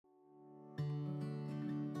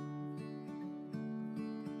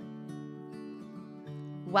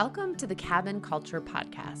Welcome to the Cabin Culture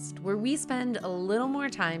Podcast, where we spend a little more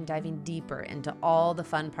time diving deeper into all the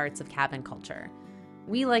fun parts of cabin culture.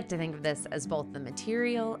 We like to think of this as both the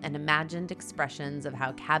material and imagined expressions of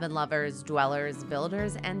how cabin lovers, dwellers,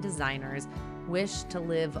 builders, and designers wish to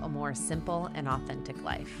live a more simple and authentic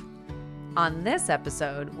life. On this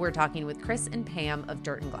episode, we're talking with Chris and Pam of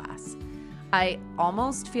Dirt&Glass. I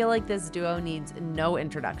almost feel like this duo needs no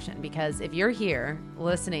introduction because if you're here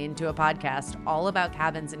listening to a podcast all about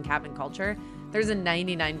cabins and cabin culture, there's a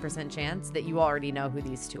 99% chance that you already know who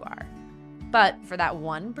these two are. But for that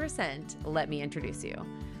 1%, let me introduce you.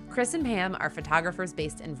 Chris and Pam are photographers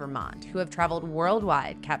based in Vermont who have traveled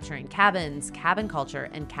worldwide capturing cabins, cabin culture,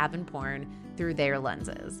 and cabin porn through their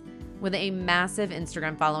lenses. With a massive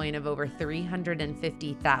Instagram following of over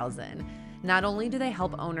 350,000, not only do they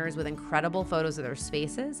help owners with incredible photos of their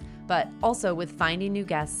spaces, but also with finding new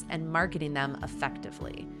guests and marketing them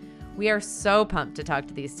effectively. We are so pumped to talk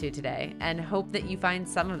to these two today and hope that you find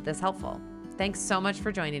some of this helpful. Thanks so much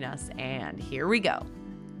for joining us, and here we go.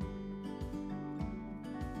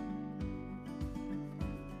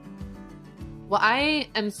 Well, I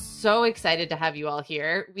am so excited to have you all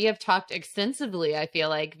here. We have talked extensively, I feel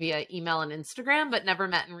like, via email and Instagram, but never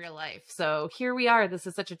met in real life. So here we are. This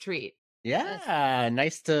is such a treat. Yeah,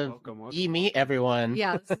 nice to meet everyone.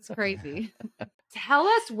 Yeah, this is crazy. Tell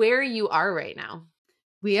us where you are right now.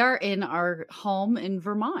 We are in our home in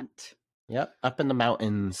Vermont. Yep, up in the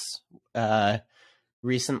mountains.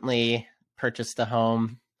 Recently purchased a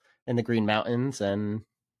home in the Green Mountains, and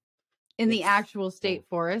in the actual state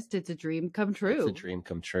forest. It's a dream come true. It's a dream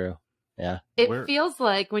come true. Yeah. It feels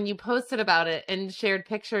like when you posted about it and shared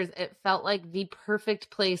pictures, it felt like the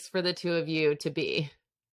perfect place for the two of you to be.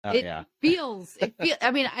 Oh, It yeah. feels. I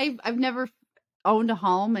mean, I've never owned a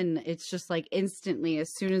home, and it's just like instantly, as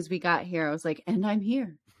soon as we got here, I was like, and I'm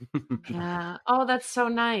here. Yeah. Oh, that's so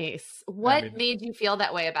nice. What made you feel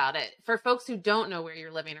that way about it? For folks who don't know where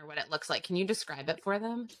you're living or what it looks like, can you describe it for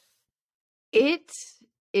them? It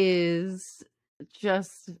is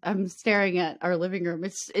just, I'm staring at our living room.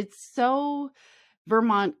 It's so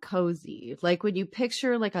Vermont cozy. Like when you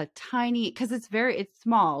picture like a tiny, because it's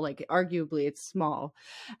small, like arguably it's small.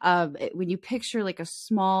 When you picture like a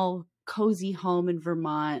small cozy home in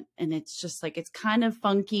Vermont, and it's just like, it's kind of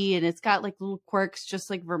funky and it's got like little quirks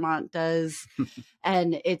just like Vermont does.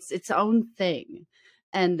 And it's its own thing.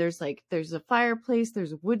 And there's a fireplace,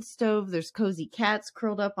 there's a wood stove, there's cozy cats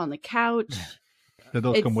curled up on the couch. Did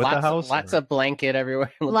those come with the house? Lots of blanket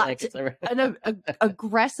everywhere. An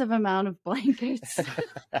aggressive amount of blankets.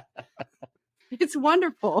 It's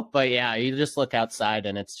wonderful. But yeah, you just look outside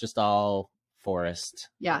and it's just all forest.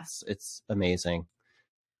 Yeah. It's amazing.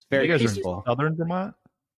 It's very you guys peaceful. are in southern Vermont?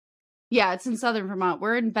 Yeah, it's in southern Vermont.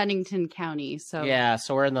 We're in Bennington County. So yeah,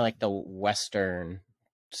 so we're in the western,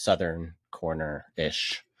 southern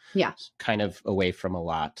corner-ish. Yeah. Kind of away from a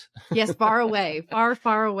lot. Yes, far away,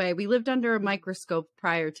 far away. We lived under a microscope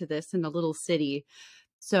prior to this in a little city.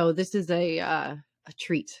 So this is a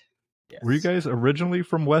treat. Yes. Were you guys originally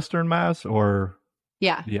from Western Mass or?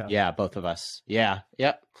 Yeah. Yeah, both of us. Yeah.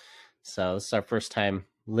 Yep. So this is our first time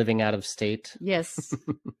living out of state. Yes.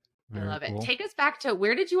 I love it. Take us back to,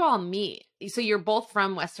 where did you all meet? So you're both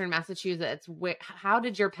from Western Massachusetts. How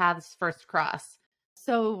did your paths first cross?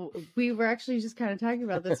 So we were actually just kind of talking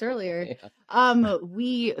about this earlier. Yeah.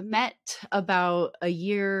 We met about a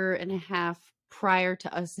year and a half prior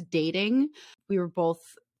to us dating. We were both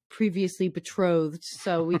previously betrothed,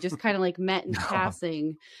 so we just kind of like met in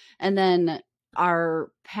passing, and then our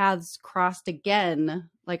paths crossed again,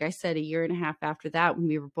 like I said, a year and a half after that, when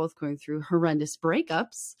we were both going through horrendous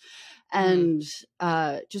breakups. And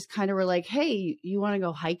just kind of were like, hey, you want to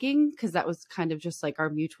go hiking? Because that was kind of just like our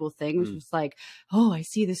mutual thing, which was like, oh, I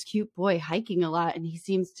see this cute boy hiking a lot and he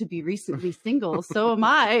seems to be recently single. So am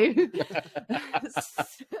I.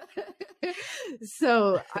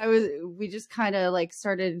 So we just kind of like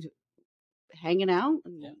started hanging out,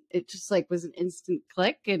 and it just like was an instant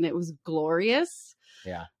click, and it was glorious.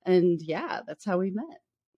 Yeah. And yeah, that's how we met.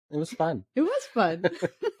 It was fun. It was fun.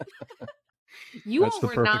 You That's all the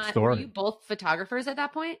were perfect not, story. were you both photographers at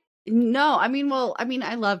that point? No, I mean,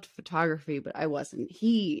 I loved photography, but I wasn't.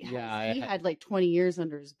 He had like 20 years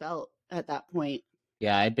under his belt at that point.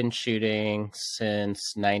 Yeah, I've been shooting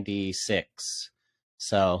since 96.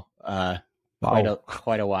 So,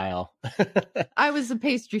 quite a while. I was a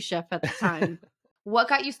pastry chef at the time. What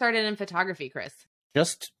got you started in photography, Chris?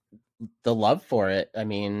 Just the love for it. I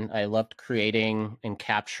mean, I loved creating and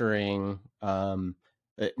capturing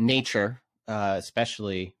nature,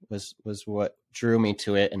 especially was what drew me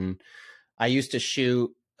to it. And I used to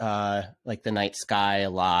shoot like the night sky a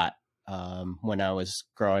lot when I was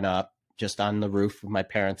growing up, just on the roof of my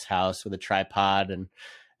parents' house with a tripod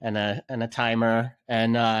and a timer,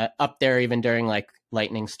 and up there even during like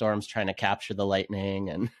lightning storms, trying to capture the lightning.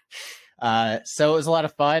 And so it was a lot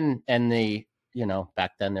of fun. And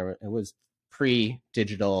back then it was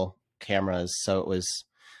pre-digital cameras, so it was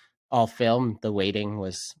all film. The waiting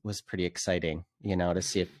was pretty exciting, to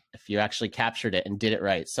see if you actually captured it and did it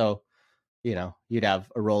right. So, you'd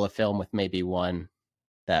have a roll of film with maybe one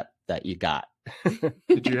that you got.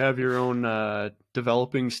 Did you have your own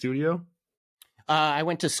developing studio? I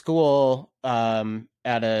went to school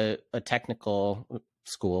at a technical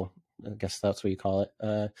school. I guess that's what you call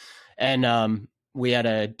it. And we had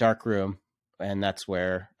a dark room, and that's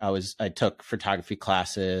where I took photography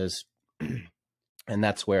classes, and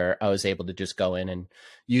that's where I was able to just go in and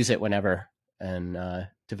use it whenever and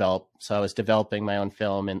develop. So I was developing my own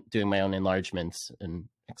film and doing my own enlargements and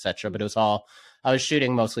etc. But I was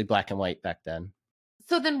shooting mostly black and white back then.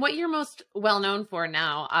 So then what you're most well known for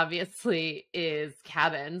now, obviously, is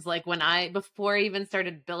cabins. Like before I even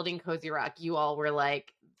started building Cozy Rock, you all were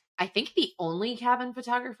like, I think the only cabin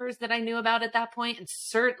photographers that I knew about at that point, and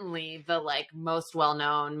certainly the like most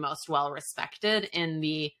well-known, most well-respected in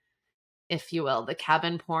the, if you will, the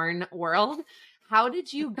cabin porn world. How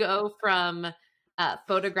did you go from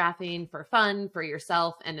photographing for fun, for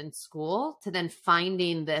yourself and in school, to then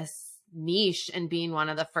finding this niche and being one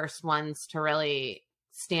of the first ones to really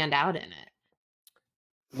stand out in it?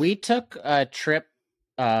 We took a trip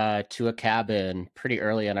to a cabin pretty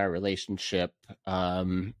early in our relationship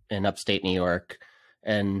in upstate New York.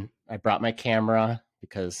 And I brought my camera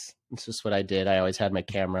because it's just what I did. I always had my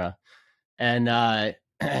camera. And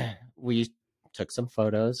we took some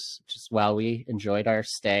photos just while we enjoyed our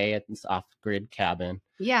stay at this off-grid cabin.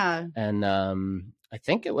 Yeah. And I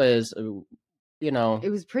think it was... it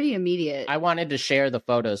was pretty immediate. I wanted to share the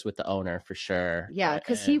photos with the owner for sure. Yeah,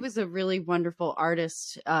 because he was a really wonderful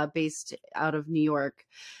artist based out of New York.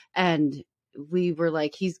 And we were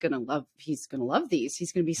like, he's gonna love these.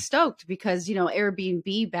 He's gonna be stoked because,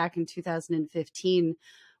 Airbnb back in 2015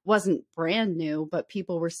 wasn't brand new, but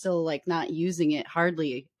people were still like not using it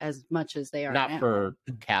hardly as much as they are not now. For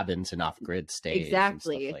cabins and off-grid stays.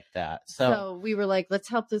 Exactly. And stuff like that. So we were like, let's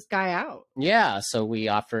help this guy out. Yeah. So we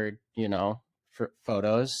offered, for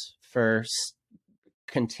photos for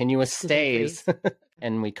continuous stays.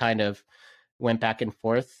 And we kind of went back and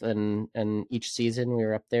forth, and each season we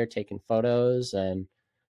were up there taking photos, and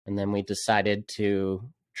then we decided to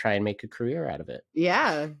try and make a career out of it.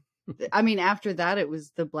 Yeah. I mean, after that, it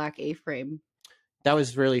was the black A-frame. That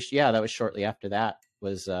was that was shortly after that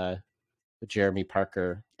was the Jeremy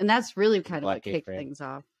Parker. And that's really kind of what kicked A-frame. things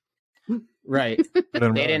off. Right. They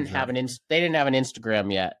didn't have an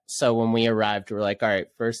Instagram yet. So when we arrived, we're like, all right,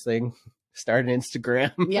 first thing, start an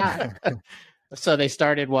Instagram. Yeah. So they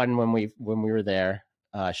started one when we were there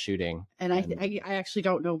shooting. And I actually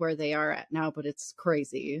don't know where they are at now, but it's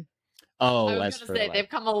crazy. Oh, I was going to say they've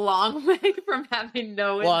come a long way from having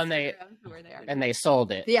no Instagram to where they are. And they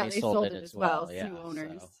sold it. Yeah, they sold it as well. Yeah, new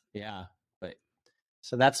owners. So, yeah.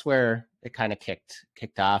 So that's where it kind of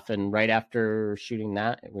kicked off. And right after shooting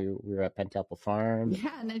that, we were at Pentemple Farm.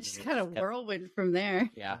 Yeah, and it just kind of whirlwind from there.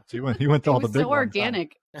 Yeah. So you went to all the big so ones,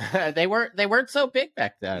 organic. They weren't so big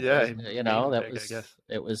back then. Yeah,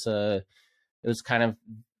 it was kind of,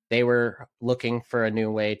 they were looking for a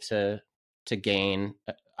new way to gain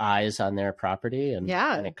eyes on their property, and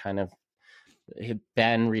it kind of,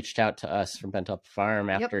 Ben reached out to us from Pentemple Farm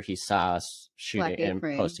after he saw us shooting and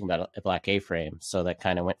posting about a black A-frame, so that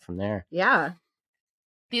kind of went from there. Yeah.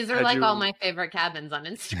 These are all my favorite cabins on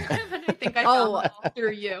Instagram, and I think I found them all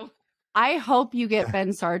through you. I hope you get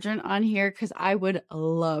Ben Sargent on here, because I would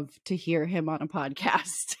love to hear him on a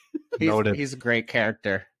podcast. He's a great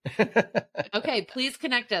character. Okay, please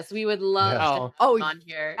connect us. We would love to have him on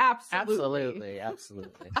here. Absolutely.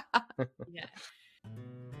 Yeah.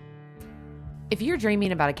 If you're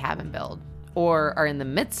dreaming about a cabin build, or are in the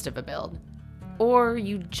midst of a build, or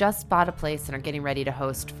you just bought a place and are getting ready to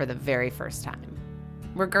host for the very first time,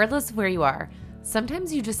 regardless of where you are,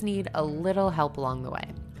 sometimes you just need a little help along the way.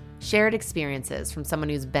 Shared experiences from someone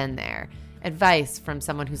who's been there, advice from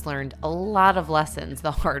someone who's learned a lot of lessons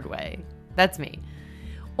the hard way. That's me.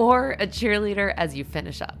 Or a cheerleader as you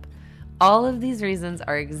finish up. All of these reasons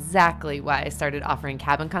are exactly why I started offering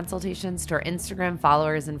cabin consultations to our Instagram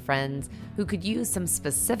followers and friends who could use some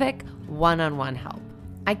specific one-on-one help.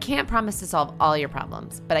 I can't promise to solve all your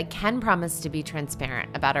problems, but I can promise to be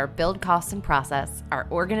transparent about our build costs and process, our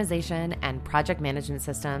organization and project management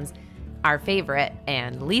systems, our favorite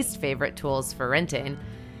and least favorite tools for renting,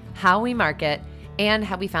 how we market, and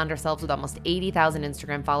how we found ourselves with almost 80,000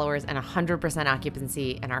 Instagram followers and 100%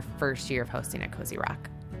 occupancy in our first year of hosting at Cozy Rock.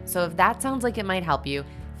 So if that sounds like it might help you,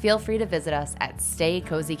 feel free to visit us at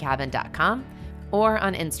staycozycabin.com or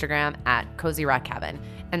on Instagram at Cozy Rock Cabin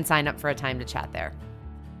and sign up for a time to chat there.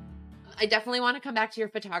 I definitely want to come back to your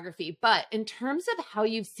photography, but in terms of how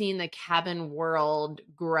you've seen the cabin world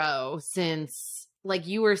grow since, like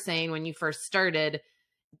you were saying, when you first started,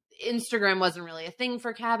 Instagram wasn't really a thing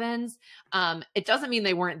for cabins. It doesn't mean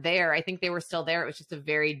they weren't there. I think they were still there. It was just a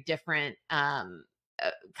very different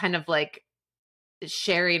kind of like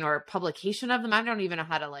sharing or publication of them. I don't even know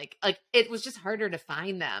how to like it was just harder to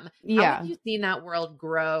find them. Yeah. How have you seen that world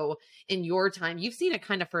grow in your time? You've seen it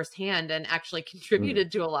kind of firsthand and actually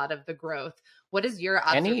contributed to a lot of the growth. What is your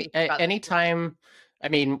observation about anytime? I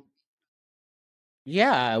mean,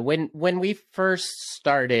 yeah, when we first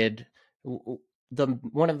started,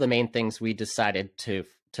 one of the main things we decided to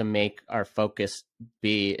make our focus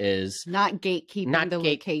be is not gatekeeping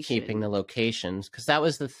the locations, because that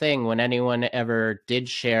was the thing. When anyone ever did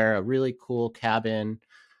share a really cool cabin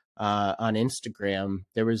on Instagram,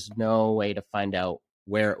 there was no way to find out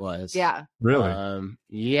where it was. Yeah, really.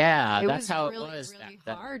 That's how it was. Really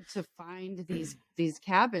hard to find these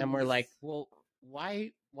cabins, and we're like, well,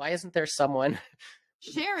 why isn't there someone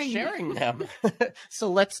sharing them? So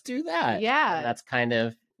let's do that. Yeah, and that's kind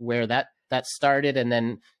of where that started. And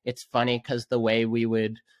then it's funny because the way we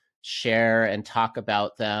would share and talk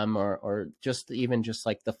about them, or just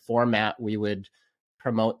like the format we would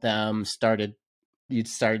promote them, you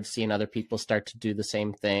started seeing other people start to do the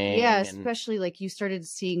same thing. Yeah, especially like you started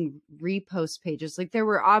seeing repost pages. Like there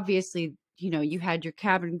were obviously, you had your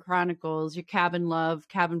Cabin Chronicles, your Cabin Love,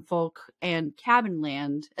 Cabin Folk, and Cabin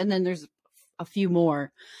Land. And then there's a few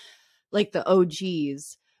more, like the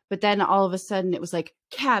OGs. But then all of a sudden it was like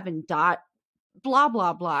cabin dot blah,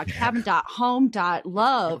 blah, blah, cabin dot home dot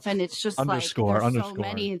love. And it's just underscore. So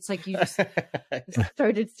many. It's like you just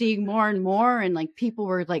started seeing more and more. And like people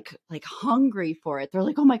were like hungry for it. They're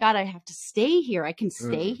like, oh my God, I have to stay here. I can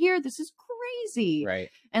stay here. This is crazy. Right.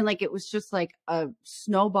 And like it was just like a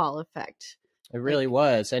snowball effect. It really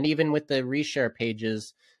was. And even with the reshare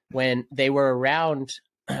pages, when they were around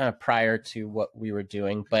prior to what we were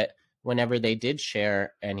doing, but whenever they did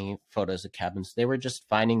share any photos of cabins, they were just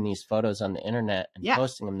finding these photos on the internet and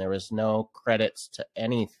posting them. There was no credits to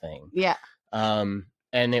anything. Yeah. And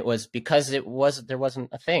it was because there wasn't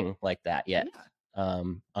a thing like that yet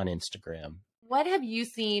on Instagram. What have you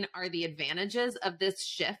seen are the advantages of this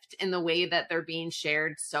shift in the way that they're being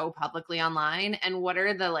shared so publicly online? And what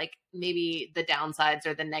are the maybe the downsides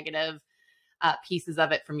or the negative pieces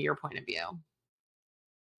of it from your point of view?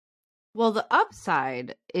 Well, the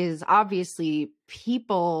upside is obviously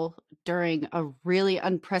people during a really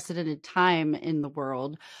unprecedented time in the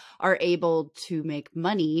world are able to make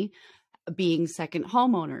money being second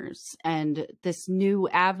homeowners. And this new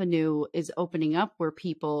avenue is opening up where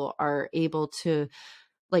people are able to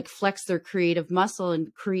flex their creative muscle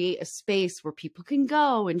and create a space where people can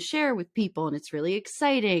go and share with people. And it's really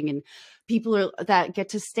exciting. And people that get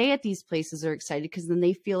to stay at these places are excited because then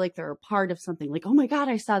they feel like they're a part of something. Like, oh my God,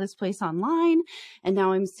 I saw this place online and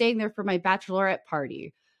now I'm staying there for my bachelorette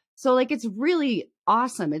party. So it's really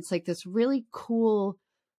awesome. It's like this really cool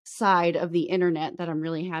side of the internet that I'm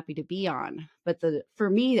really happy to be on. But for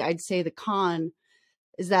me, I'd say the con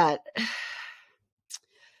is that,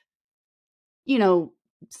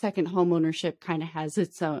 second home ownership kind of has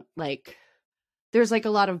its own, there's a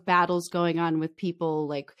lot of battles going on with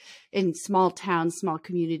people in small towns, small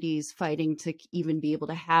communities fighting to even be able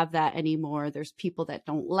to have that anymore. There's people that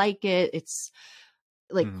don't like it. It's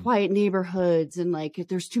quiet neighborhoods and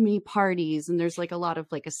there's too many parties and there's a lot of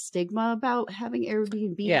a stigma about having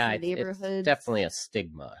Airbnb in neighborhoods. It's definitely a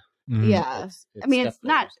stigma. Yeah. I mean,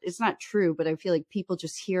 it's not true, but I feel like people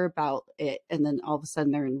just hear about it and then all of a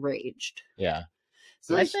sudden they're enraged. Yeah.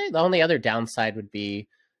 So I'd say the only other downside would be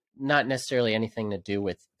not necessarily anything to do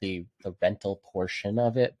with the rental portion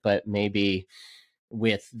of it, but maybe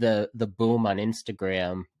with the boom on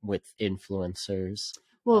Instagram with influencers.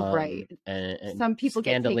 Well, right. And some people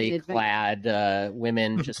scandally clad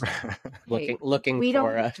women just looking we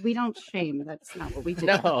for we don't shame. That's not what we do.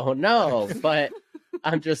 No, but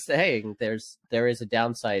I'm just saying there is a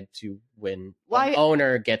downside to when an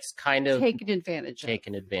owner gets kind of taken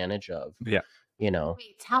advantage of. Yeah.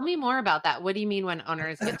 Wait, tell me more about that. What do you mean when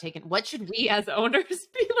owners get taken? What should we as owners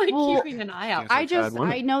be keeping an eye out for?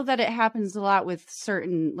 I know that it happens a lot with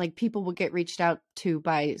certain, people will get reached out to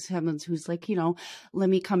by someone who's let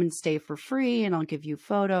me come and stay for free and I'll give you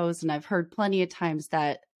photos. And I've heard plenty of times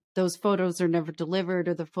that those photos are never delivered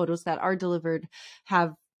or the photos that are delivered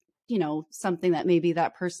have, something that maybe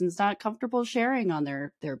that person's not comfortable sharing on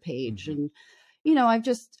their page. Mhm.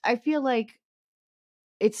 And I feel like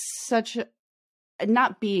it's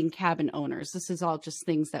not being cabin owners. This is all just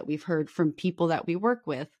things that we've heard from people that we work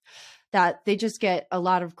with, that they just get a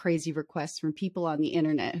lot of crazy requests from people on the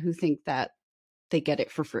internet who think that they get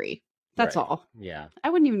it for free. That's Right. all. Yeah. I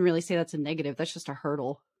wouldn't even really say that's a negative. That's just a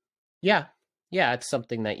hurdle. Yeah. Yeah. It's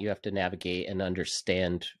something that you have to navigate and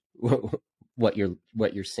understand what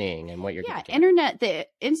you're seeing and what you're Yeah, gonna get. the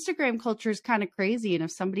Instagram culture is kind of crazy. And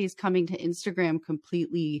if somebody's coming to Instagram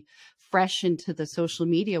completely fresh into the social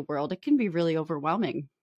media world, it can be really overwhelming.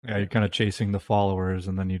 Yeah, you're kind of chasing the followers,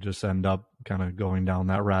 and then you just end up kind of going down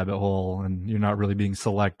that rabbit hole, and you're not really being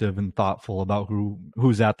selective and thoughtful about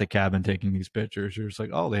who's at the cabin taking these pictures. You're just like,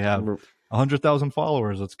 oh, they have 100,000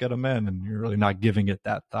 followers, let's get them in, and you're really not giving it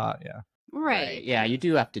that thought. Yeah. Right. Yeah, you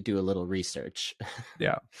do have to do a little research.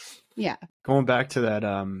 Yeah. Yeah. Going back to that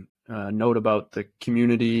note about the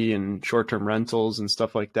community and short-term rentals and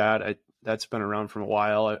stuff like that, that's been around for a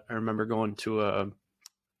while. I remember going to a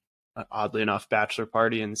oddly enough bachelor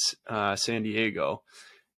party in San Diego,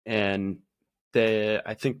 and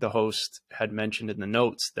I think the host had mentioned in the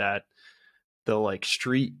notes that the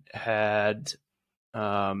street had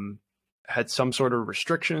some sort of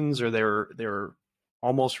restrictions, or they were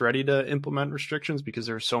almost ready to implement restrictions because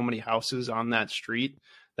there were so many houses on that street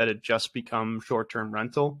that had just become short-term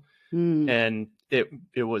rental. And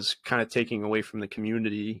it was kind of taking away from the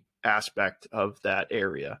community aspect of that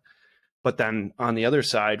area. But then on the other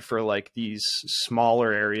side, for these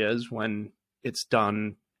smaller areas, when it's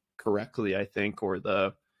done correctly, I think, or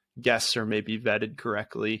the guests are maybe vetted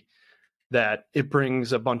correctly, that it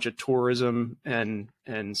brings a bunch of tourism and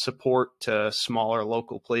support to smaller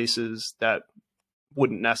local places that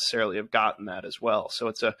wouldn't necessarily have gotten that as well. So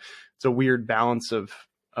it's a weird balance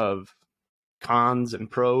of cons and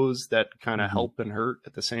pros that kind of help and hurt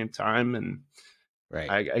at the same time. And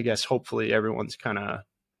Right. I guess hopefully everyone's kind of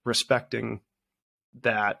respecting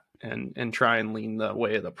that and try and lean the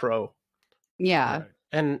way of the pro. Yeah. Right.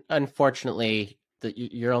 And unfortunately,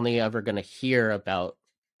 you're only ever going to hear about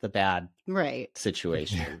the bad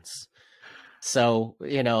situations. So,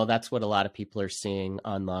 that's what a lot of people are seeing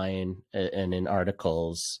online and in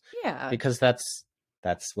articles. Yeah. Because that's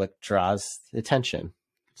what draws attention.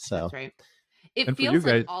 So That's right. It And for feels you like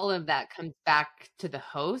guys- all of that comes back to the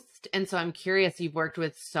host. And so I'm curious, you've worked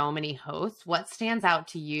with so many hosts. What stands out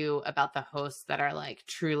to you about the hosts that are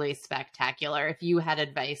truly spectacular? If you had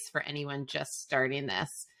advice for anyone just starting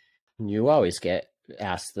this. You always get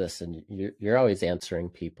asked this, and you're always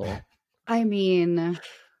answering people. I mean,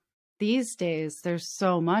 these days there's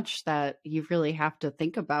so much that you really have to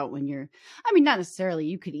think about when not necessarily,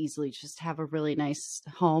 you could easily just have a really nice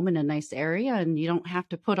home in a nice area and you don't have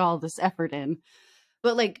to put all this effort in.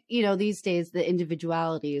 But these days the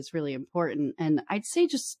individuality is really important. And I'd say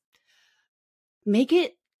just make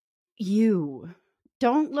it you.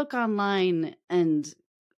 Don't look online and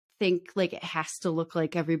think it has to look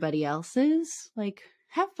like everybody else's.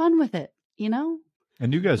 Have fun with it,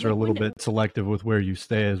 And you guys are a little when- bit selective with where you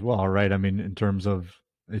stay as well, right? I mean, in terms of,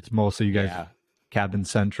 it's mostly you guys cabin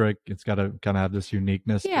centric. It's got to kind of have this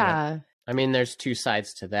uniqueness. Yeah. I mean, there's two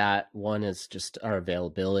sides to that. One is just our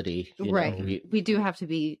availability. Right. We do have to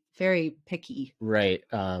be very picky. Right.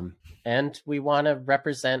 And we want to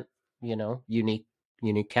represent, unique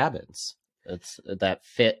cabins. It's that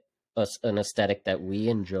fit an aesthetic that we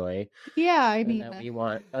enjoy. Yeah, I and mean, that we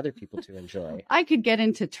want other people to enjoy. I could get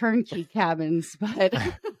into turnkey cabins, but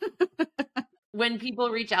When people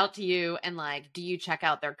reach out to you and do you check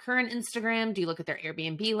out their current Instagram? Do you look at their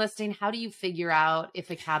Airbnb listing? How do you figure out if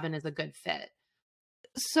a cabin is a good fit?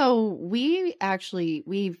 so we've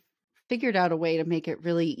figured out a way to make it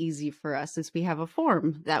really easy for us. Is we have a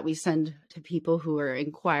form that we send to people who are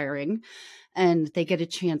inquiring, and they get a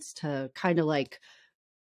chance to kind of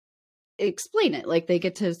explain it. They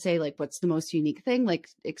get to say what's the most unique thing,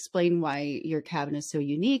 explain why your cabin is so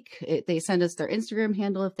unique. They send us their Instagram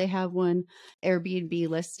handle if they have one, Airbnb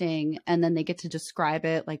listing, and then they get to describe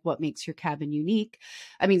it, what makes your cabin unique.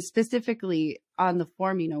 I mean, specifically on the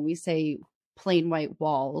form, we say plain white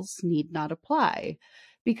walls need not apply,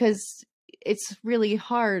 because it's really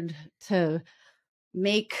hard to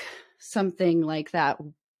make something like that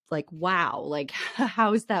wow,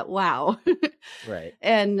 how is that wow? Right.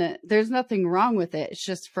 And there's nothing wrong with it. It's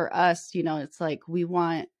just for us, it's we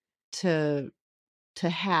want to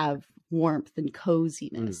have warmth and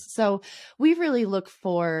coziness. So we really look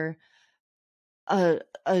for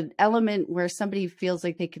an element where somebody feels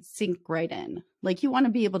like they could sink right in. You want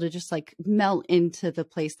to be able to just melt into the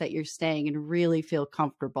place that you're staying and really feel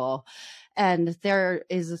comfortable. And there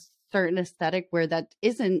is certain aesthetic where that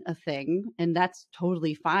isn't a thing, and that's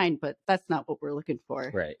totally fine, but that's not what we're looking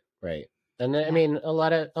for. Right. And I mean, a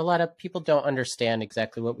lot of people don't understand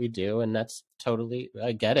exactly what we do, and that's totally,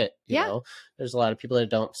 I get it. You know, there's a lot of people that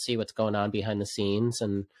don't see what's going on behind the scenes,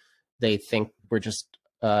 and they think we're just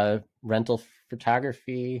rental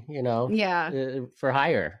photography, for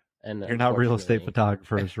hire. And you're not real estate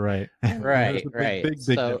photographers, right? Right. Big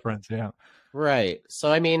difference. Yeah. Right.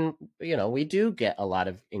 So, I mean, we do get a lot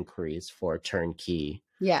of inquiries for turnkey.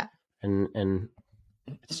 Yeah. And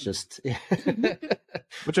it's just,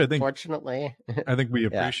 which I think, fortunately, we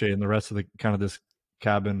appreciate in the rest of the kind of this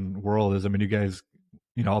cabin world is, I mean, you guys,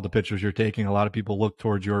 all the pictures you're taking, a lot of people look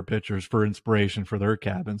towards your pictures for inspiration for their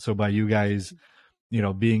cabin. So by you guys,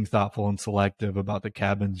 being thoughtful and selective about the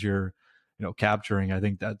cabins you're, capturing, I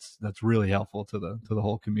think that's really helpful to the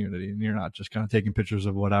whole community. And you're not just kind of taking pictures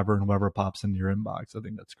of whatever and whoever pops into your inbox. I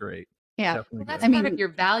think that's great. Yeah. Well, that's part of your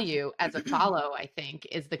value as a follow, I think,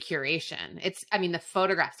 is the curation. The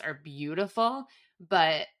photographs are beautiful,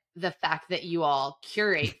 but the fact that you all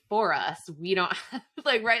curate for us, we don't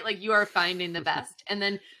you are finding the best. And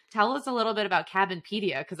then tell us a little bit about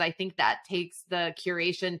Cabinpedia, because I think that takes the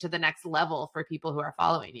curation to the next level for people who are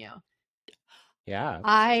following you. Yeah.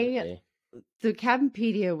 The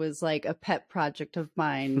Cabinpedia was like a pet project of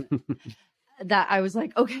mine that I was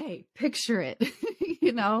like, okay, picture it,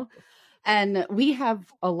 And we have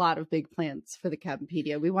a lot of big plans for the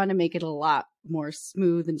Cabinpedia. We want to make it a lot more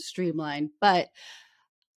smooth and streamlined, but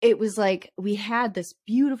it was like we had this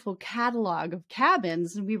beautiful catalog of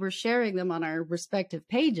cabins and we were sharing them on our respective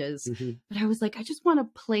pages. Mm-hmm. But I was like, I just want a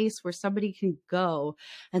place where somebody can go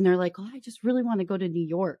and they're like, oh, I just really want to go to New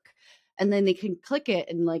York. And then they can click it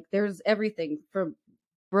and like there's everything from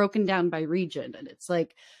broken down by region. And it's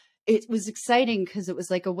like, it was exciting because it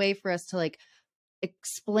was like a way for us to like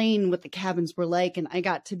explain what the cabins were like. And I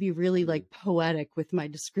got to be really like poetic with my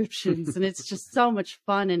descriptions. And it's just so much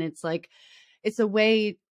fun. And it's like, it's a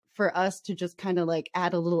way for us to just kind of like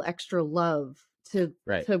add a little extra love to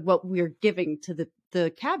what we're giving to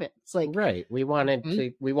the cabins. Like, right. We want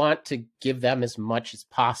to give them as much as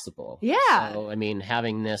possible. Yeah. So, I mean,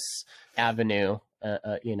 having this avenue,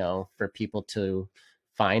 for people to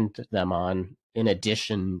find them on, in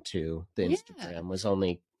addition to the Instagram, was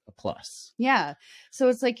only a plus. Yeah. So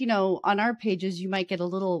it's like, on our pages, you might get a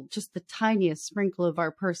little, just the tiniest sprinkle of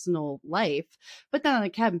our personal life, but then on the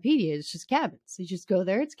Cabinpedia, it's just cabins. You just go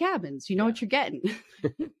there, it's cabins. You know what you're getting.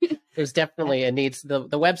 There's definitely the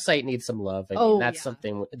website needs some love. I mean, that's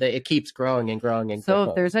something that it keeps growing and growing. And so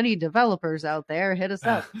if there's any developers out there, hit us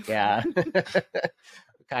up. Yeah.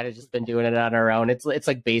 Kind of just been doing it on our own. It's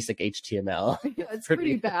like basic HTML. Yeah, it's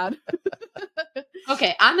pretty bad.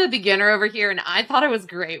 Okay, I'm a beginner over here, and I thought it was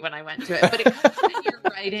great when I went to it. But it comes to your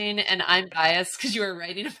writing, and I'm biased because you were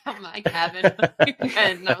writing about my cabin,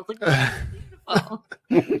 and I was like, oh,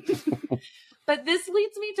 that's beautiful. But this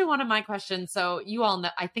leads me to one of my questions. So you all know,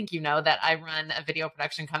 I think you know that I run a video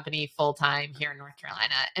production company full time here in North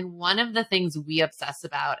Carolina, and one of the things we obsess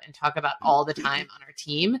about and talk about all the time on our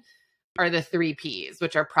team are the 3 Ps,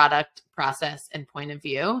 which are product, process, and point of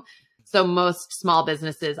view. So most small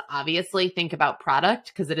businesses obviously think about product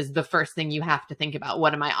because it is the first thing you have to think about.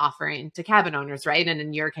 What am I offering to cabin owners, right? And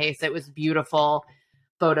in your case, it was beautiful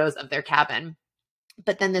photos of their cabin.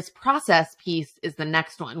 But then this process piece is the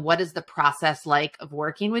next one. What is the process like of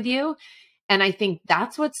working with you? And I think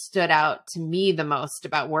that's what stood out to me the most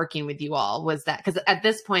about working with you all was that, because at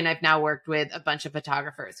this point, I've now worked with a bunch of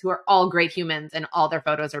photographers who are all great humans and all their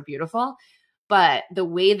photos are beautiful. But the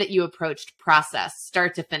way that you approached process,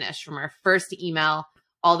 start to finish, from our first email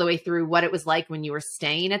all the way through what it was like when you were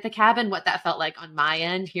staying at the cabin, what that felt like on my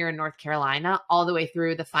end here in North Carolina, all the way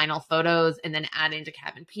through the final photos and then adding to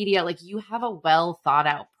Cabinpedia, like you have a well thought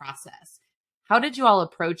out process. How did you all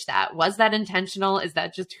approach that? Was that intentional? Is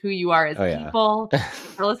that just who you are as people?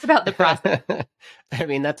 Tell us about the process. I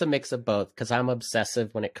mean, that's a mix of both because I'm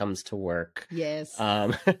obsessive when it comes to work. Yes.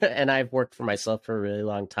 And I've worked for myself for a really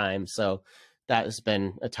long time. So that has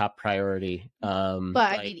been a top priority. But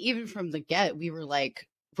I mean, even from the get, we were like,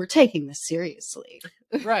 we're taking this seriously.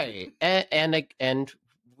 Right. And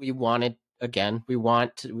we wanted, again, we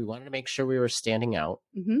wanted to make sure we were standing out.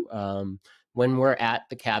 Mm-hmm. When we're at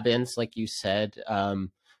the cabins, like you said,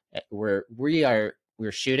 we're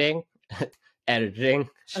shooting, editing,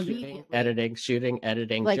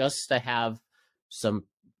 editing, like, just to have some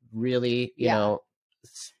really,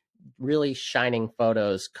 really shining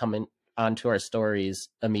photos coming onto our stories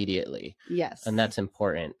immediately. Yes. And that's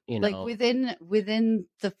important, like within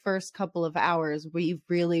the first couple of hours, we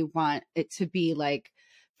really want it to be like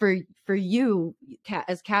for you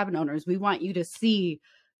as cabin owners, we want you to see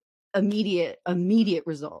immediate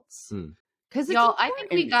results. Because y'all, I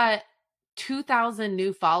think we got 2,000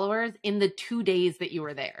 new followers in the 2 days that you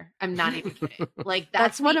were there. I'm not even kidding. Like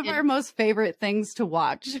that's one of our most favorite things to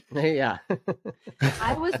watch. Yeah.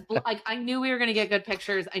 I was like, I knew we were going to get good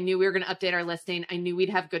pictures. I knew we were going to update our listing. I knew we'd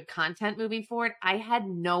have good content moving forward. I had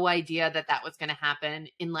no idea that was going to happen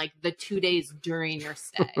in like the 2 days during your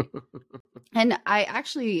stay. And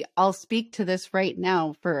I'll speak to this right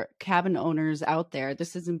now for cabin owners out there.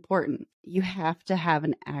 This is important. You have to have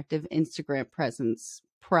an active Instagram presence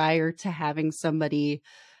prior to having somebody.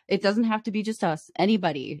 It doesn't have to be just us,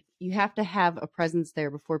 anybody. You have to have a presence there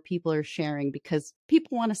before people are sharing, because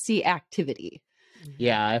people want to see activity.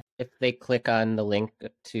 Yeah, if they click on the link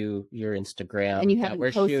to your Instagram and you that haven't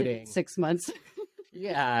we're posted shooting in 6 months.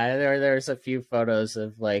 Yeah, there's a few photos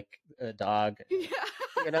of like a dog. Yeah.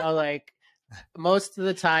 You know, like most of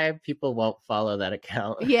the time people won't follow that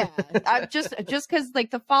account. Yeah, just because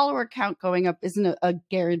like the follower count going up isn't a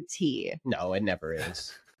guarantee. No, it never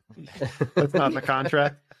is. That's not in the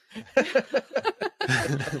contract.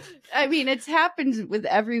 I mean, it's happened with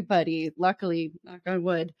everybody, luckily, knock on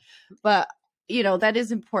wood. But, you know, that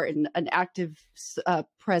is important. An active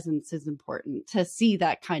presence is important to see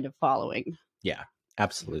that kind of following. Yeah,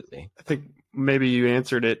 absolutely. I think maybe you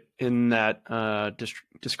answered it in that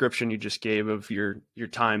description you just gave of your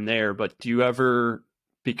time there. But do you ever,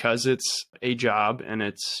 because it's a job and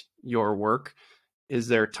it's your work, is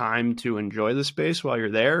there time to enjoy the space while you're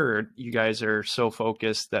there, or you guys are so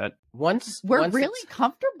focused that once really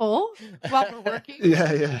comfortable while we're working?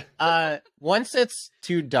 Yeah. Once it's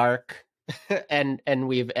too dark and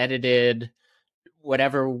we've edited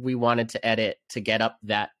whatever we wanted to edit to get up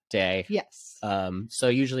that day. Yes. So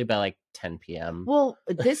usually by like 10 p.m. Well,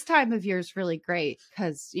 this time of year is really great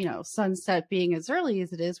because, you know, sunset being as early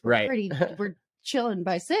as it is, we're chilling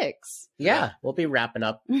by 6. Yeah, we'll be wrapping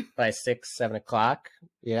up by 6, 7 o'clock.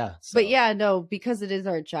 Yeah. So. But yeah, no, because it is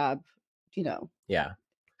our job, you know. Yeah.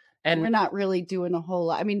 And we're not really doing a whole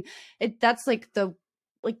lot. I mean, that's like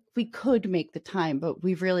we could make the time, but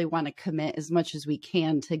we really want to commit as much as we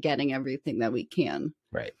can to getting everything that we can.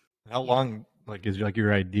 Right. How long is like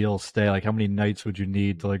your ideal stay? Like how many nights would you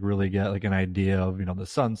need to like really get like an idea of, you know, the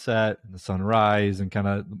sunset and the sunrise and kind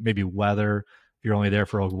of maybe weather? If you're only there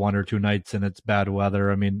for like 1 or 2 nights and it's bad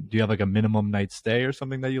weather, I mean, do you have like a minimum night stay or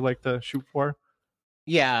something that you like to shoot for?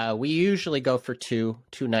 Yeah, we usually go for two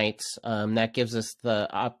nights. That gives us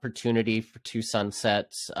the opportunity for 2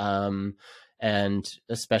 sunsets. And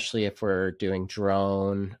especially if we're doing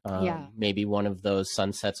drone, maybe one of those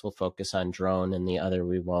sunsets will focus on drone and the other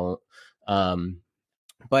we won't.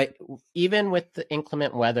 But even with the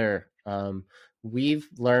inclement weather, we've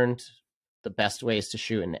learned the best ways to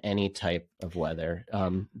shoot in any type of weather,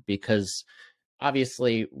 because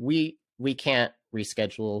obviously we can't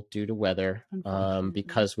reschedule due to weather,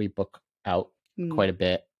 because we book out quite a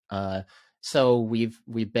bit. So we've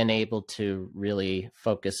been able to really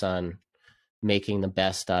focus on making the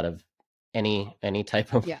best out of any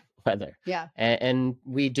type of weather. Yeah. And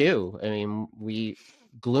we do. I mean,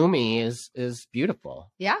 gloomy is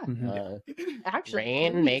beautiful. Yeah. Actually,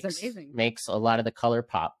 rain makes a lot of the color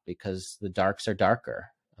pop because the darks are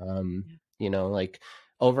darker. You know, like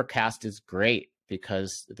overcast is great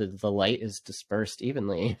because the light is dispersed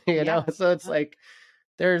evenly, you know? So it's like,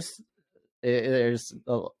 there's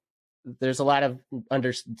a lot of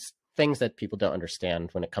things that people don't understand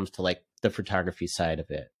when it comes to like the photography side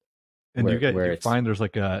of it. And you find there's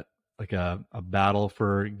like a battle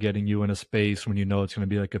for getting you in a space when you know it's going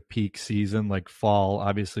to be like a peak season, like fall.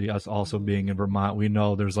 Obviously, us also being in Vermont, we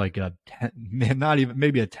know there's like a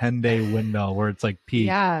 10-day window where it's like peak,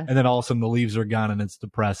 and then all of a sudden the leaves are gone and it's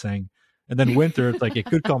depressing. And then winter, it's like it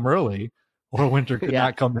could come early, or winter could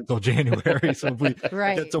not come until January. So if we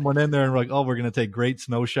get someone in there and we're like, oh, we're going to take great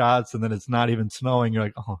snow shots, and then it's not even snowing, you're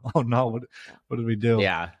like, oh no, what did we do?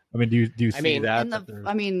 Yeah. I mean, do you see that?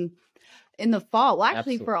 In the fall, well,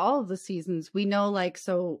 actually, Absolutely. for all of the seasons, we know, like,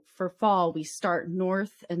 so for fall, we start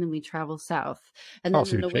north and then we travel south. And then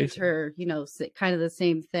in the winter, you know, kind of the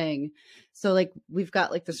same thing. So, like, we've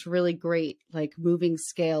got, like, this really great, like, moving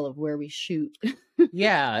scale of where we shoot.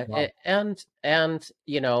 Yeah. Wow. And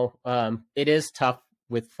you know, it is tough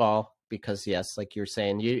with fall because, yes, like you're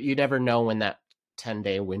saying, you never know when that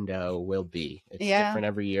 10-day window will be. It's different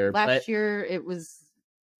every year. Last year, it was...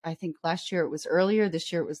 I think last year it was earlier.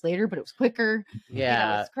 This year it was later, but it was quicker. Yeah.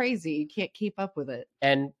 You know, it's crazy. You can't keep up with it.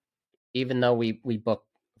 And even though we book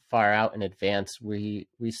far out in advance, we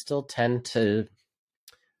still tend to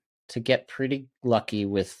get pretty lucky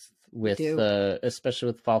with especially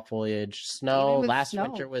with fall foliage. Snow last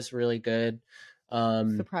winter was really good.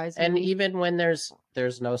 Surprisingly. And even when there's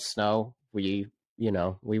no snow, we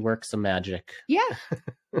work some magic. Yeah.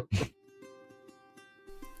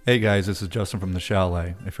 Hey guys, this is Justin from the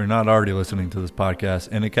Chalet. If you're not already listening to this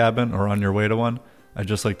podcast in a cabin or on your way to one, I'd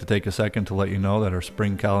just like to take a second to let you know that our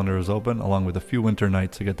spring calendar is open, along with a few winter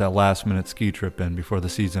nights to get that last-minute ski trip in before the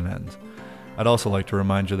season ends. I'd also like to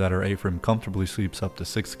remind you that our A-frame comfortably sleeps up to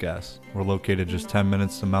 6 guests. We're located just 10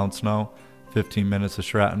 minutes to Mount Snow, 15 minutes to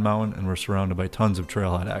Stratton Mountain, and we're surrounded by tons of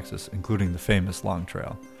trailhead access, including the famous Long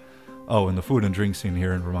Trail. Oh, and the food and drink scene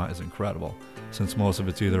here in Vermont is incredible, since most of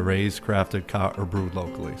it's either raised, crafted, caught, or brewed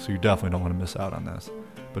locally, so you definitely don't want to miss out on this.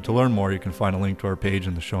 But to learn more, you can find a link to our page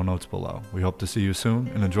in the show notes below. We hope to see you soon,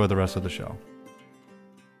 and enjoy the rest of the show.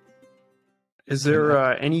 Is there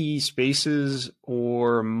any spaces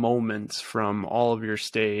or moments from all of your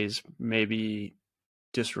stays, maybe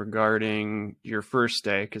disregarding your first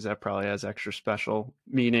day, because that probably has extra special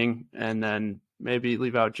meaning, and then maybe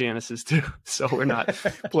leave out Janice's too, so we're not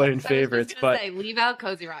playing favorites. But say, leave out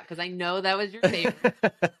Cozy Rock, because I know that was your favorite.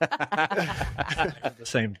 The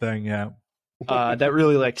same thing, yeah. That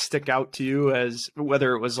really like stick out to you, as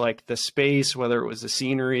whether it was like the space, whether it was the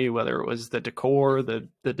scenery, whether it was the decor, the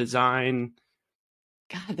design.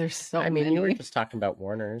 God, there's so I mean, many. you were just talking about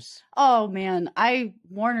Warner's. Oh man,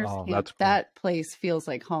 Warner's Oh, Camp, that's cool. that place feels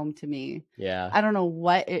like home to me. Yeah. I don't know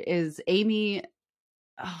what it is. Amy,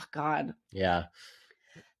 oh God, Yeah.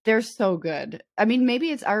 they're so good. I mean, maybe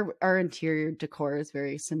it's our interior decor is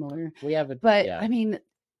very similar, We have but yeah. I mean,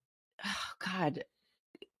 oh God,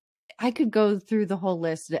 I could go through the whole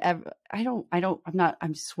list. I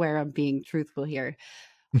swear I'm being truthful here.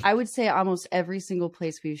 I would say almost every single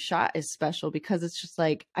place we've shot is special, because it's just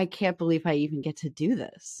like, I can't believe I even get to do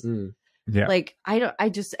this. Yeah. Like,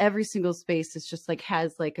 every single space is just like,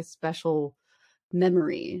 has like a special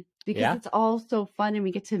memory, because it's all so fun, and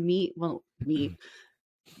we get to meet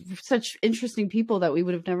such interesting people that we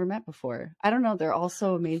would have never met before. I don't know. They're all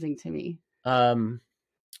so amazing to me.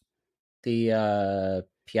 The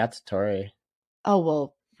Piazza Torre. Oh,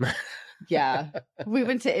 well, yeah. We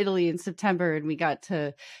went to Italy in September, and we got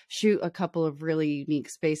to shoot a couple of really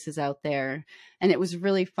unique spaces out there. And it was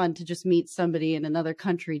really fun to just meet somebody in another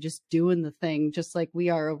country just doing the thing, just like we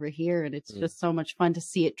are over here. And it's just so much fun to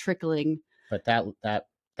see it trickling. But that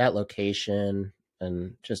location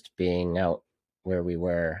and just being out where we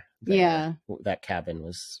were there, that cabin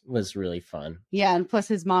was really fun. Yeah, and plus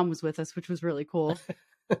his mom was with us, which was really cool.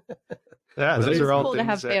 Yeah, those are all cool to things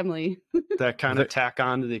have family. that kind of tack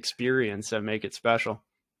on to the experience that make it special.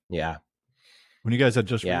 Yeah. When you guys had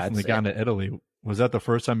just recently gone to Italy, was that the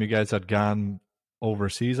first time you guys had gone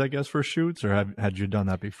overseas, I guess, for shoots, or had you done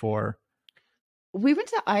that before? We went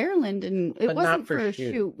to Ireland, and it But wasn't not for for a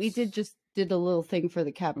shoot. shoot. We did a little thing for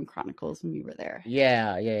the Cabin Chronicles when we were there.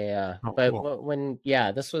 Yeah. Oh, But cool.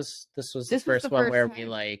 this was the first one where we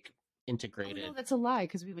like integrated. Oh, no, that's a lie,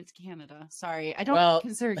 because we went to Canada. Sorry, I don't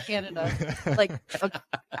consider Canada like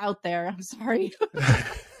out there. I'm sorry.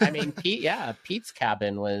 I mean, Pete's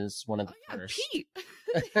cabin was one of the first. Pete.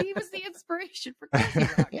 He was the inspiration for Cozy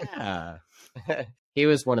Rock. Yeah. He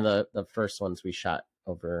was one of the first ones we shot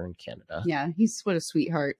over in Canada. Yeah, he's what a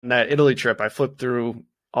sweetheart. And that Italy trip, I flipped through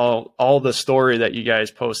all the story that you guys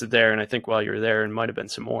posted there, and I think while you were there, and might have been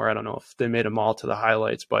some more. I don't know if they made them all to the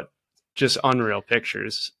highlights, but just unreal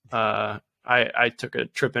pictures. I took a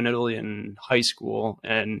trip in Italy in high school,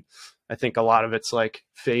 and I think a lot of it's like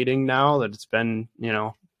fading now that it's been,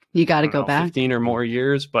 You got to go back 15 or more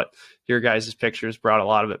years, but your guys' pictures brought a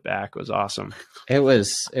lot of it back. It was awesome. It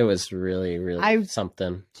was really, really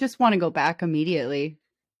something. Just want to go back immediately.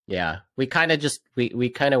 Yeah. We kind of we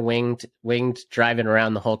kind of winged driving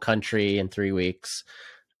around the whole country in 3 weeks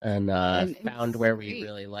and found where we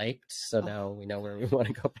really liked. So now we know where we want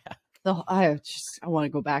to go back. I want to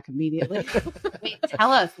go back immediately. Wait,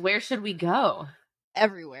 tell us, where should we go?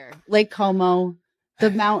 Everywhere. Lake Como, the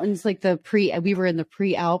mountains, like we were in the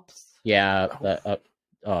pre-Alps. Yeah.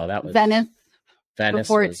 That was Venice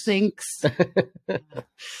before was... it sinks.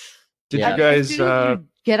 Did you guys as soon as you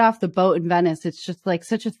get off the boat in Venice? It's just like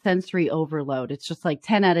such a sensory overload. It's just like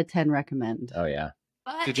 10 out of 10 recommend. Oh yeah.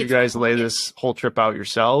 But did you guys lay this whole trip out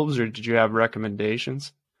yourselves, or did you have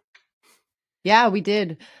recommendations? Yeah, we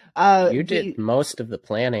did. You did most of the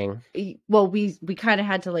planning. Well, we kind of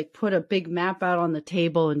had to like put a big map out on the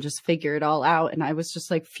table and just figure it all out. And I was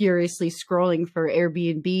just like furiously scrolling for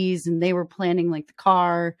Airbnbs, and they were planning like the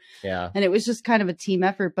car. Yeah. And it was just kind of a team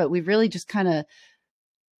effort, but we really just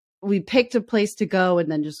we picked a place to go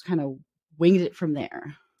and then just kind of winged it from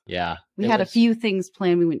there. Yeah. We had a few things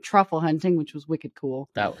planned. We went truffle hunting, which was wicked cool.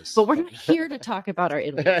 That was. But we're not here to talk about our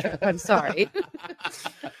Italy trip. I'm sorry.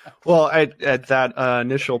 Well, at that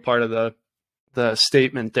initial part of the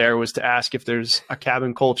statement there was to ask if there's a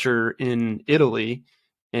cabin culture in Italy,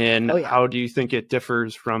 and how do you think it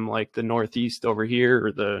differs from like the Northeast over here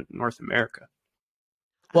or the North America?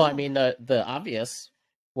 Well, I mean, the obvious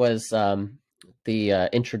was the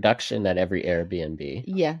introduction at every Airbnb.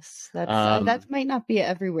 Yes, that might not be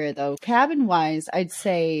everywhere though. Cabin wise, I'd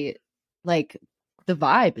say like the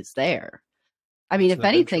vibe is there. I mean, if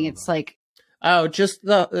anything, it's like just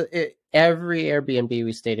every Airbnb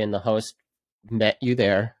we stayed in, the host met you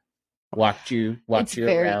there, walked you it's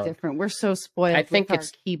very around. Different. We're so spoiled. I think our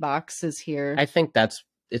key boxes here. I think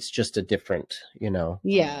it's just a different,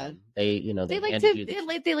 Yeah. They like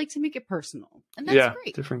to make it personal, and that's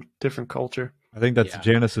great. Different culture. I think that's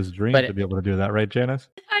Janice's dream to be able to do that, right, Janice?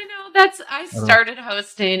 I know. I started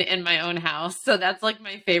hosting in my own house, so that's like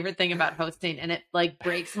my favorite thing about hosting, and it like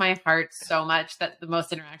breaks my heart so much that the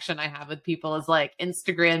most interaction I have with people is like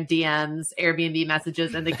Instagram DMs, Airbnb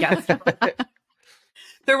messages, and the guest.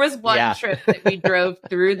 There was one trip that we drove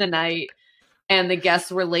through the night, and the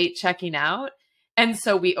guests were late checking out. And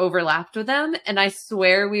so we overlapped with them. And I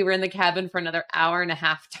swear we were in the cabin for another hour and a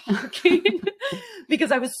half talking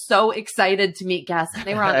because I was so excited to meet guests. And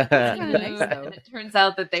they were on and it turns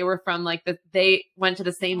out that they were from like they went to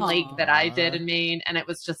the same lake that I did in Maine. And it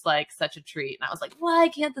was just like such a treat. And I was like, why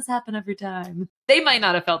can't this happen every time? They might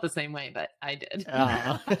not have felt the same way, but I did.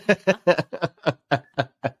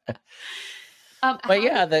 But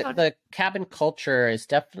yeah, the cabin culture is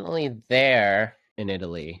definitely there in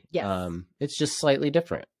Italy. Yes. It's just slightly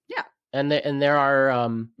different. Yeah. And there are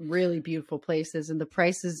really beautiful places, and the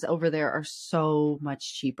prices over there are so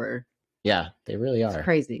much cheaper. Yeah, they really are. It's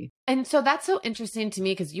crazy. And so that's so interesting to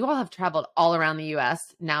me because you all have traveled all around the US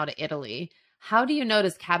now to Italy. How do you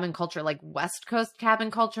notice cabin culture, like West Coast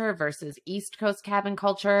cabin culture versus East Coast cabin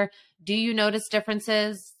culture? Do you notice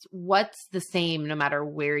differences? What's the same no matter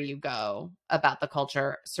where you go about the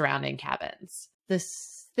culture surrounding cabins? The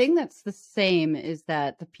thing that's the same is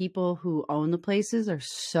that the people who own the places are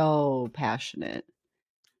so passionate.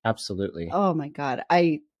 Absolutely. Oh my God.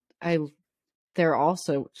 They're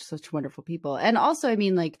also such wonderful people. And also, I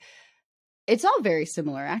mean, like, it's all very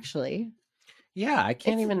similar, actually. Yeah, I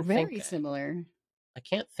can't even think. Very similar. I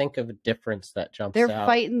can't think of a difference that jumps They're out.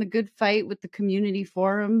 fighting the good fight with the community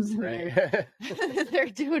forums. Right. They're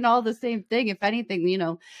doing all the same thing. If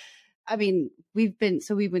anything, I mean, we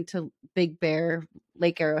went to Big Bear,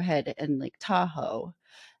 Lake Arrowhead, and Lake Tahoe.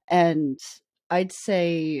 And I'd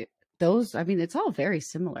say it's all very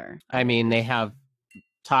similar. I mean, they have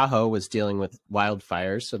Tahoe was dealing with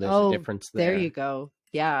wildfires, so there's a difference there. There you go.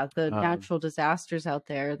 Yeah, the natural disasters out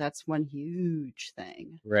there, that's one huge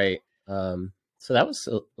thing. Right. So that was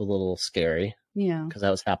a little scary. Yeah. Because that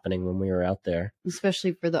was happening when we were out there.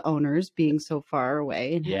 Especially for the owners being so far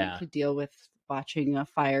away and having to deal with watching a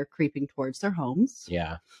fire creeping towards their homes.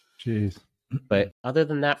 Yeah. Jeez. But other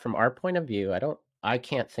than that, from our point of view, I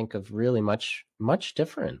can't think of really much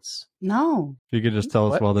difference. No. If you could just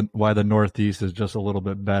tell us why the Northeast is just a little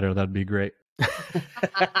bit better, that'd be great.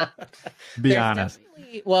 Be honest.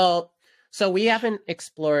 Well, so we haven't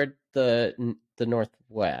explored the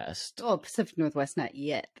Northwest. Oh, Pacific Northwest, not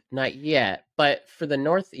yet. Not yet. But for the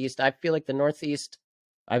Northeast, I feel like the Northeast,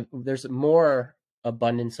 there's more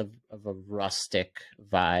abundance of a rustic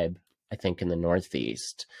vibe, I think, in the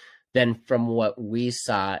Northeast than from what we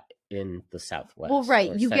saw in the Southwest. Well,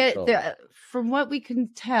 right. You get, from what we can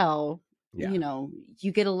tell,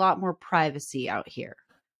 you get a lot more privacy out here.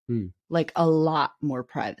 Like a lot more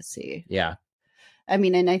privacy. Yeah. I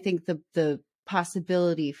mean, and I think the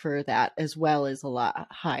possibility for that as well is a lot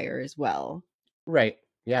higher as well. Right.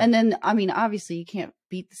 Yeah. And then, I mean, obviously you can't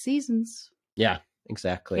beat the seasons. Yeah,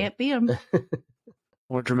 exactly. Can't beat them.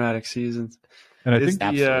 More dramatic seasons. And I think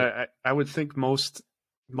I would think most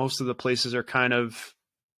of the places are kind of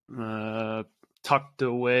tucked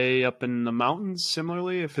away up in the mountains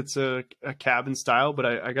similarly if it's a cabin style, but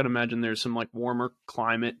I gotta imagine there's some like warmer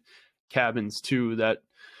climate cabins too that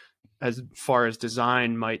as far as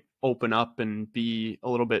design might open up and be a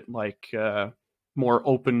little bit like more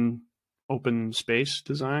open space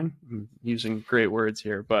design. I'm using great words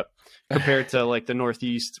here, but compared to like the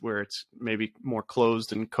Northeast where it's maybe more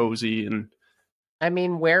closed and cozy. And I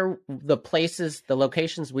mean, where the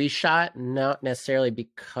locations we shot, not necessarily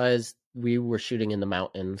because we were shooting in the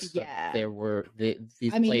mountains. Yeah. There were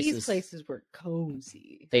these places were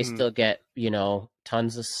cozy. They still get,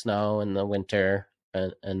 tons of snow in the winter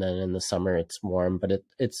and then in the summer it's warm, but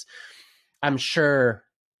it's I'm sure,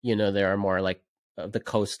 there are more like the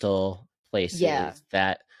coastal places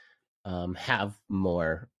that have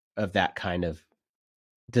more of that kind of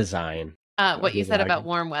design. What you said about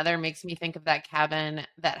warm weather makes me think of that cabin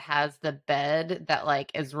that has the bed that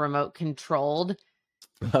like is remote controlled,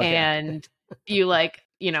 and you like,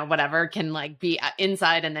 you know, whatever can like be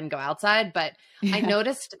inside and then go outside. But I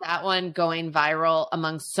noticed that one going viral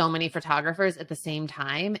among so many photographers at the same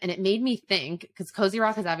time. And it made me think, because Cozy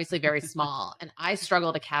Rock is obviously very small and I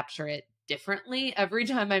struggle to capture it differently every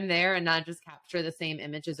time I'm there and not just capture the same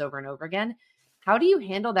images over and over again. How do you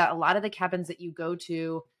handle that? A lot of the cabins that you go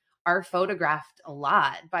to are photographed a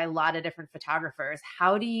lot by a lot of different photographers.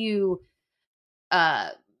 How do you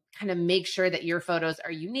kind of make sure that your photos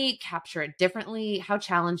are unique, capture it differently? How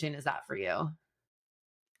challenging is that for you?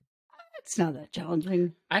 It's not that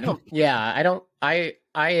challenging. I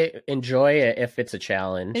enjoy it if it's a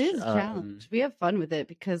challenge. It is a challenge. We have fun with it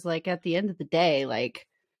because like at the end of the day, like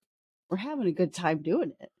we're having a good time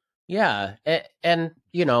doing it. Yeah. And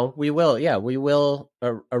you know, we will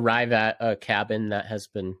arrive at a cabin that has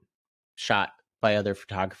been shot by other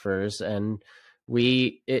photographers, and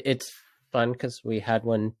it's fun because we had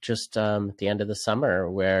one just at the end of the summer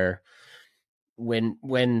where when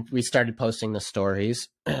we started posting the stories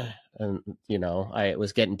and you know, I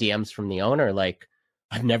was getting DMs from the owner like,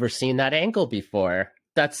 I've never seen that angle before,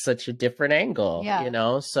 that's such a different angle. You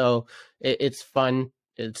know, so it's fun.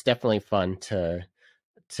 It's definitely fun to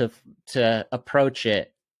approach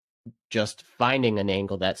it just finding an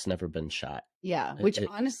angle that's never been shot. Which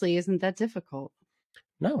honestly isn't that difficult.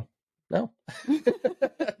 No.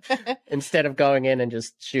 Instead of going in and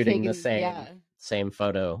just shooting the same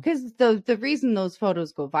photo. Because the reason those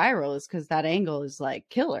photos go viral is because that angle is like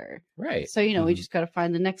killer. Right. So, you know, we just got to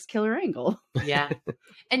find the next killer angle. Yeah.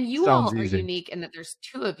 And you all are unique in that there's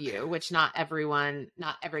two of you, which not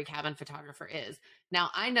every cabin photographer is.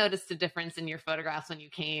 Now, I noticed a difference in your photographs when you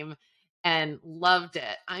came and loved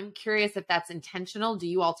it. I'm curious if that's intentional. Do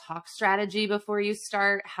you all talk strategy before you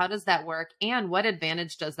start? How does that work? And what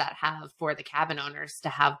advantage does that have for the cabin owners to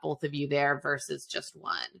have both of you there versus just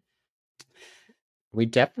one? We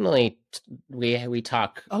definitely we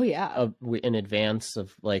talk in advance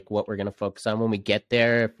of like what we're going to focus on when we get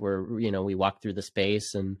there. If we're, you know, we walk through the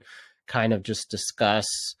space and kind of just discuss,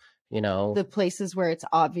 you know, the places where it's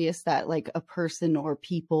obvious that like a person or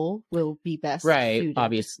people will be best suited.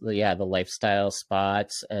 Obviously, the lifestyle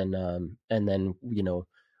spots, and then, you know,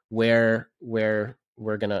 where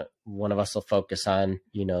one of us will focus on,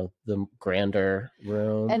 you know, the grander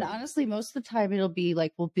room. And honestly, most of the time it'll be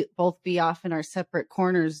like we'll both be off in our separate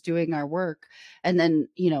corners doing our work, and then,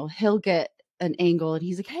 you know, he'll get an angle and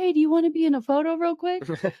he's like, hey, do you want to be in a photo real quick?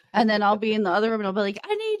 And then I'll be in the other room and I'll be like,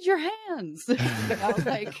 I need your hands. I was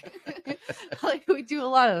like we do a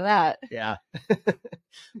lot of that. Yeah.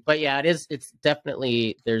 But yeah, it's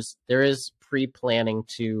definitely, there is pre-planning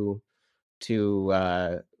to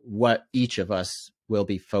what each of us will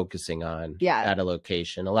be focusing on at a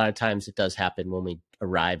location. A lot of times it does happen when we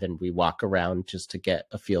arrive and we walk around just to get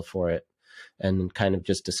a feel for it and kind of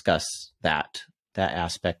just discuss that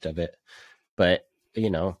aspect of it. But,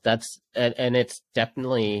 you know, and it's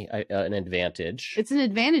definitely an advantage. It's an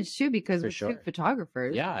advantage too, because we're two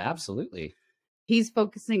photographers. Yeah, absolutely. He's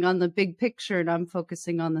focusing on the big picture and I'm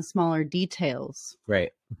focusing on the smaller details.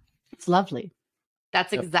 Right. It's lovely.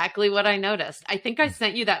 That's exactly what I noticed. I think I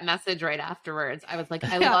sent you that message right afterwards. I was like,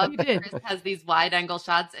 I love that Chris has these wide angle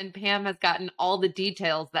shots and Pam has gotten all the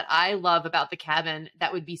details that I love about the cabin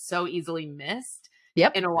that would be so easily missed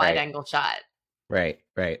in a wide angle shot. Right.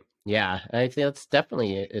 Yeah, I think it's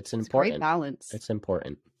definitely, it's important. Great balance. It's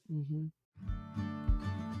important. Mm-hmm.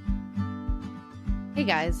 Hey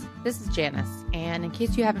guys, this is Janice, and in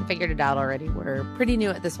case you haven't figured it out already, we're pretty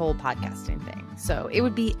new at this whole podcasting thing. So it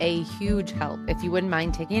would be a huge help if you wouldn't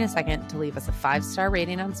mind taking a second to leave us a 5-star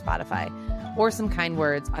rating on Spotify or some kind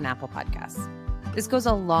words on Apple Podcasts. This goes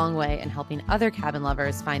a long way in helping other cabin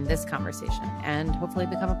lovers find this conversation and hopefully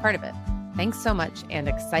become a part of it. Thanks so much, and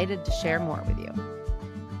excited to share more with you.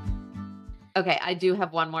 Okay, I do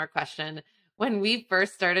have one more question. When we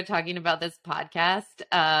first started talking about this podcast,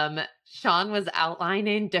 Sean was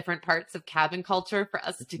outlining different parts of cabin culture for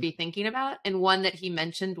us to be thinking about. And one that he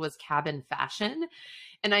mentioned was cabin fashion.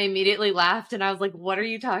 And I immediately laughed and I was like, what are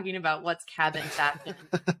you talking about? What's cabin fashion?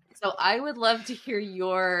 So I would love to hear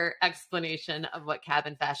your explanation of what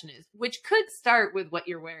cabin fashion is, which could start with what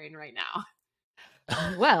you're wearing right now.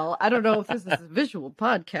 Well, I don't know if this is a visual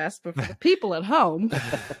podcast, but for the people at home,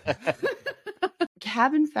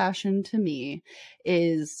 cabin fashion to me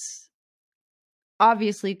is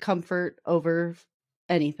obviously comfort over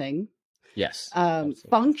anything. Yes.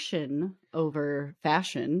 Function over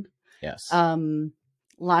fashion. Yes.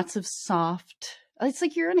 Lots of soft. It's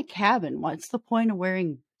like you're in a cabin. What's the point of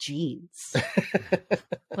wearing jeans?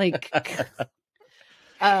 Like,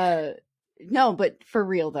 no, but for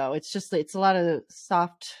real though, it's a lot of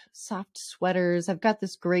soft sweaters. I've got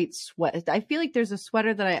this great sweat. I feel like there's a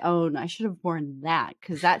sweater that I own. I should have worn that,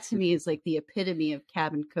 because that to me is like the epitome of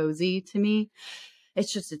cabin cozy to me.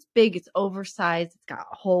 It's big, it's oversized, it's got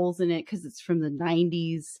holes in it because it's from the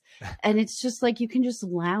 90s. And it's just like you can just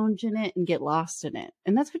lounge in it and get lost in it.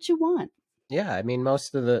 And that's what you want. Yeah, I mean,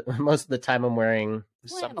 most of the time I'm wearing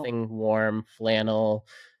Flannel. something warm, flannel.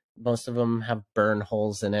 Most of them have burn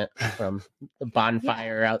holes in it from the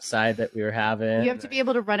bonfire outside that we were having. You have to be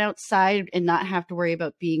able to run outside and not have to worry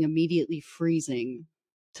about being immediately freezing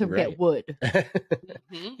to get wood.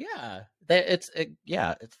 Yeah,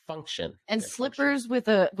 it's function. And slippers with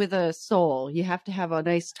a sole. You have to have a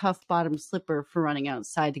nice tough bottom slipper for running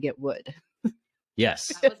outside to get wood.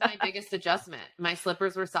 Yes. That was my biggest adjustment. My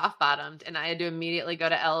slippers were soft bottomed, and I had to immediately go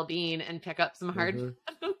to L Bean and pick up some hard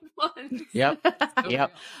ones. Yep.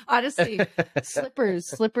 Yep. Honestly,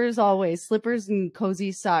 slippers always. Slippers and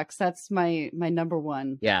cozy socks. That's my number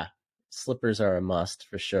one. Yeah. Slippers are a must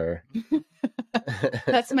for sure.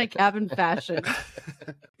 That's my cabin fashion.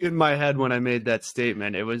 In my head, when I made that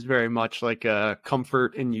statement, it was very much like a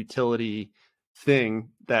comfort and utility thing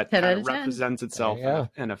that kind of represents itself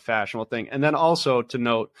in a fashionable thing. And then also to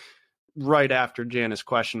note, right after Janice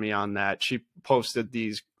questioned me on that, she posted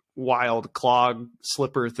these wild clog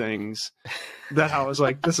slipper things that I was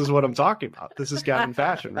like, this is what I'm talking about. This is cabin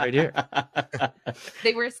fashion right here.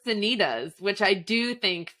 They were Sanitas, which I do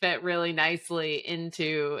think fit really nicely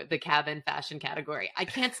into the cabin fashion category. I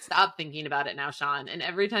can't stop thinking about it now, Sean. And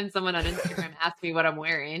every time someone on Instagram asks me what I'm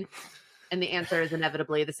wearing, and the answer is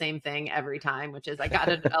inevitably the same thing every time, which is I got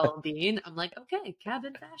it at L Bean. I'm like, okay,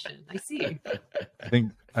 cabin fashion. I see. I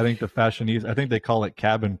think the fashionese, I think they call it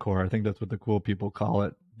cabin core. I think that's what the cool people call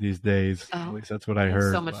it these days. At least that's what I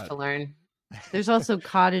heard. So much to learn. There's also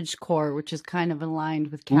cottage core, which is kind of aligned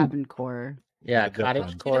with cabin core. Yeah,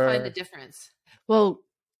 cottage core. Define the difference. Well,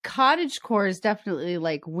 cottage core is definitely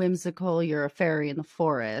like whimsical. You're a fairy in the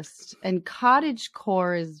forest, and cottage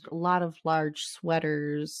core is a lot of large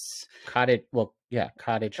sweaters. Cottage core.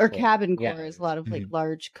 Cabin core is a lot of like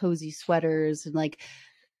large cozy sweaters, and like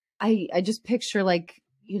I just picture like,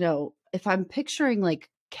 you know, if I'm picturing like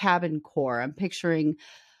cabin core, I'm picturing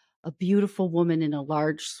a beautiful woman in a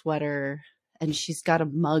large sweater, and she's got a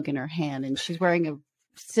mug in her hand, and she's wearing a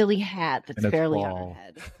silly hat that's barely on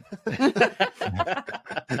her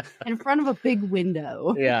head in front of a big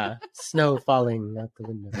window. Yeah, snow falling out the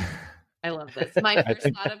window. I love this. My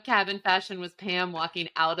first thought of cabin fashion was Pam walking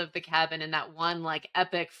out of the cabin in that one like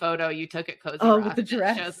epic photo you took at Cozy Rock with the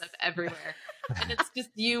dress. That shows up everywhere. And it's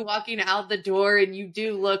just you walking out the door, and you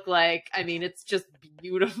do look like, I mean, it's just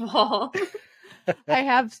beautiful. I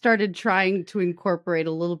have started trying to incorporate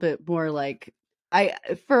a little bit more like,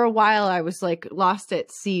 for a while I was like lost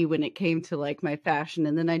at sea when it came to like my fashion,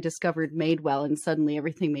 and then I discovered Madewell, and suddenly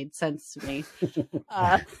everything made sense to me.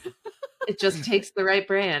 It just takes the right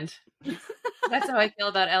brand. That's how I feel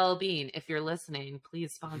about LL Bean. If you're listening,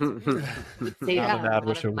 please sponsor me. Save a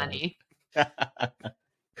lot of money.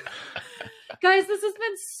 Guys, this has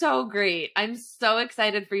been so great. I'm so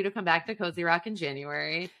excited for you to come back to Cozy Rock in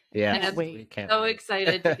January. Yeah, and I'm so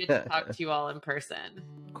excited to get to talk to you all in person.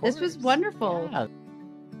 This was wonderful. Yeah.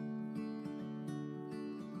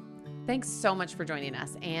 Thanks so much for joining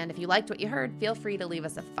us. And if you liked what you heard, feel free to leave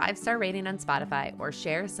us a 5-star rating on Spotify or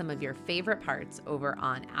share some of your favorite parts over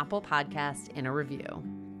on Apple Podcast in a review.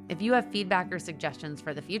 If you have feedback or suggestions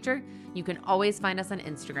for the future, you can always find us on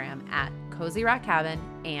Instagram at Cozy Rock Cabin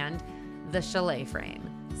and The Chalet Frame,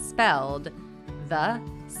 spelled the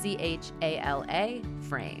CHALA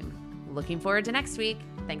frame. Looking forward to next week.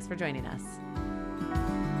 Thanks for joining us.